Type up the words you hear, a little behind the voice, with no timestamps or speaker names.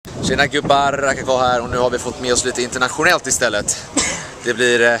Tjena gubbar, Rakaka här och nu har vi fått med oss lite internationellt istället. Det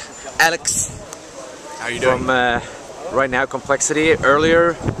blir Alex. How are you doing? From right now compLexity.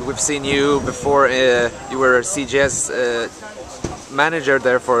 Earlier we've seen you before you were CGS manager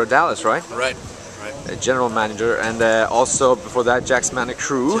there for Dallas, right? Right. General manager, and also before that Jack's Money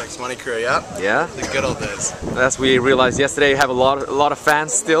Crew. Jack's Money Crew, yeah. Yeah. The good old days. As we realized yesterday, you have a lot of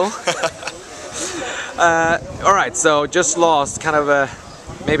fans still. All right, so just lost, kind of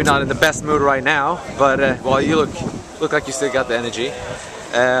maybe not in the best mood right now, but well, you look like you still got the energy.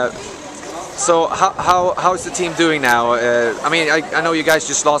 So how is the team doing now? I mean, I know you guys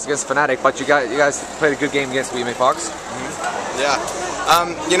just lost against Fnatic, but you guys played a good game against WeMay Fox. Mm-hmm.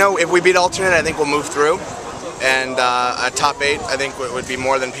 Yeah. You know, if we beat Alternate, I think we'll move through, and a top 8 I think would be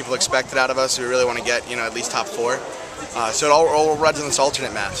more than people expected out of us. We really want to get, you know, at least top 4. So it all runs in this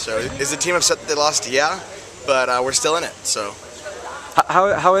Alternate match. So is the team upset that they lost? Yeah, but we're still in it. So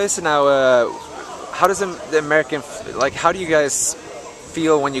how is it now? How does the American, like, how do you guys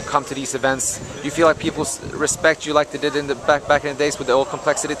feel when you come to these events? Do you feel like people respect you like they did in the back in the days with the old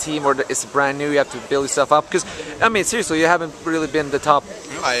compLexity team, or is it brand new? You have to build yourself up? Because I mean, seriously, you haven't really been the top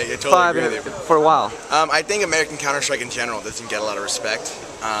I totally 5 agree with you. for a while. I think American Counter-Strike in general doesn't get a lot of respect,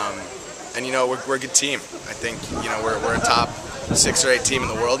 and you know, we're a good team. I think, you know, we're a top 6 or 8 team in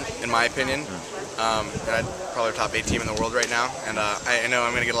the world, in my opinion. And probably a top 8 team in the world right now, and I know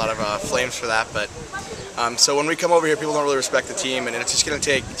I'm going to get a lot of flames for that, but so when we come over here, people don't really respect the team, and it's just going to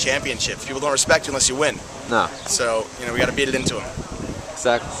take championships. People don't respect you unless you win. No. So, you know, we got to beat it into them.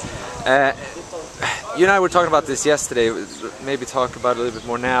 Exactly. You and I were talking about this yesterday. Maybe talk about it a little bit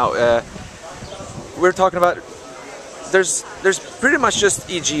more now. We're talking about there's pretty much just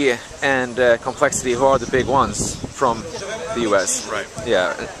EG and compLexity who are the big ones from the US. Right.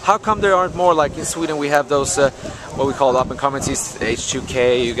 Yeah. How come there aren't more? Like in Sweden, we have those what we call up and coming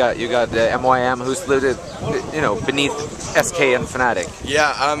H2K. You got MYM, who's lived, you know, beneath SK and Fnatic.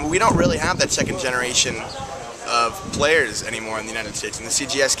 Yeah. We don't really have that second generation of players anymore in the United States, and the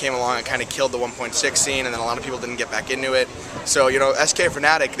CGS came along and kind of killed the 1.6 scene, and then a lot of people didn't get back into it. So, you know, SK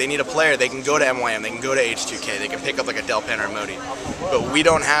Fnatic, they need a player. They can go to MYM, they can go to H2K, they can pick up like a Delpan or a Modi, but we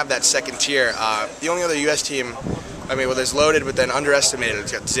don't have that second tier. The only other US team, I mean, well, there's Loaded, but then underestimated.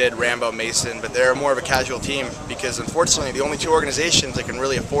 It's got Zid, Rambo, Mason, but they're more of a casual team because, unfortunately, the only 2 organizations that can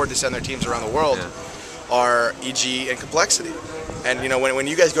really afford to send their teams around the world are EG and compLexity. And, you know, when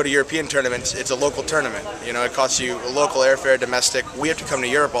you guys go to European tournaments, it's a local tournament. You know, it costs you local airfare, domestic. We have to come to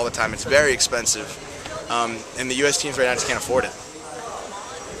Europe all the time. It's very expensive. And the US teams right now just can't afford it.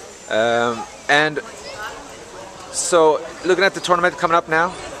 And so, looking at the tournament coming up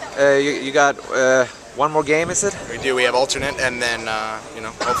now, you got one more game, is it? We do. We have Alternate, and then you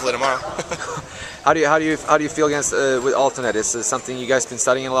know, hopefully tomorrow. How do you feel against with Alternate? Is this something you guys been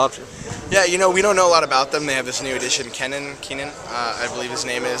studying a lot? Yeah, you know, we don't know a lot about them. They have this new addition, Keenan, I believe his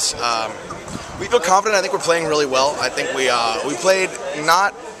name is. We feel confident. I think we're playing really well. I think we played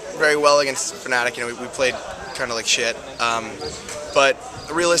not very well against Fnatic. You know, we played kind of like shit. But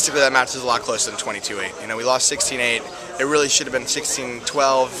realistically, that match is a lot closer than 22-8. You know, we lost 16-8. It really should have been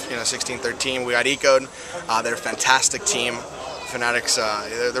 16-12. You know, 16-13. We got eco'd. They're a fantastic team. Fnatic's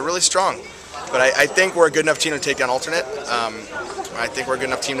they're really strong. But I think we're a good enough team to take down Alternate. I think we're a good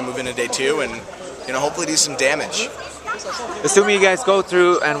enough team to move into day 2 and, you know, hopefully do some damage. Assuming you guys go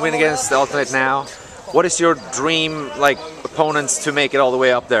through and win against the Alternate now, what is your dream, like, opponents to make it all the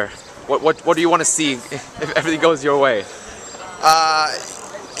way up there? What do you want to see if everything goes your way?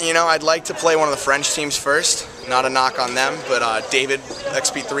 You know, I'd like to play one of the French teams first. Not a knock on them, but David,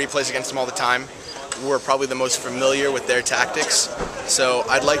 XP3, plays against them all the time. We're probably the most familiar with their tactics. So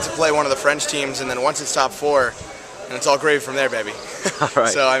I'd like to play one of the French teams, and then once it's top 4, and it's all gravy from there, baby. All right.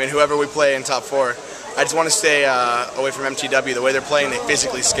 So, I mean, whoever we play in top 4, I just want to stay away from MTW. The way they're playing, they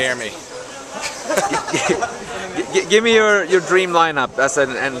physically scare me. Give me your dream lineup as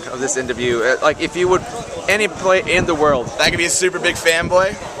an end of this interview. Like, if you would, any play in the world. That could be a super big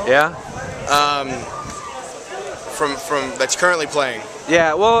fanboy. Yeah? From that's currently playing.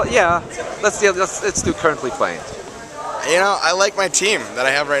 Yeah, well, yeah. Let's do currently playing. You know, I like my team that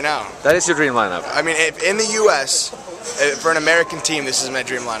I have right now. That is your dream lineup. I mean, if in the U.S., for an American team, this is my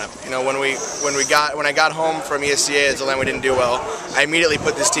dream lineup. You know, when I got home from ESCA as a lane we didn't do well, I immediately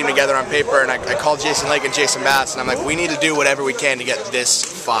put this team together on paper, and I called Jason Lake and Jason Batts, and I'm like, we need to do whatever we can to get this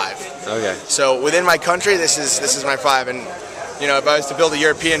 5. Okay. So within my country, this is my 5, and you know, if I was to build a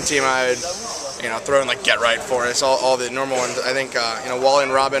European team, I would, you know, throw in like Get Right, Forest, all the normal ones. I think you know, Wally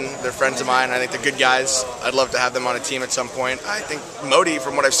and Robin, they're friends of mine. I think they're good guys. I'd love to have them on a team at some point. I think Modi,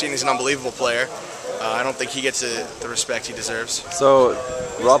 from what I've seen, is an unbelievable player. I don't think he gets the respect he deserves. So,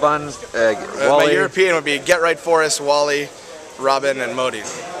 Robin, Wally. My European would be Get Right Forest, Wally, Robin, and Modi.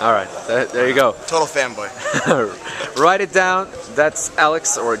 All right, there you go. Total fanboy. Write it down. That's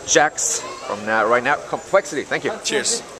Alex or Jax from right now. compLexity. Thank you. Cheers.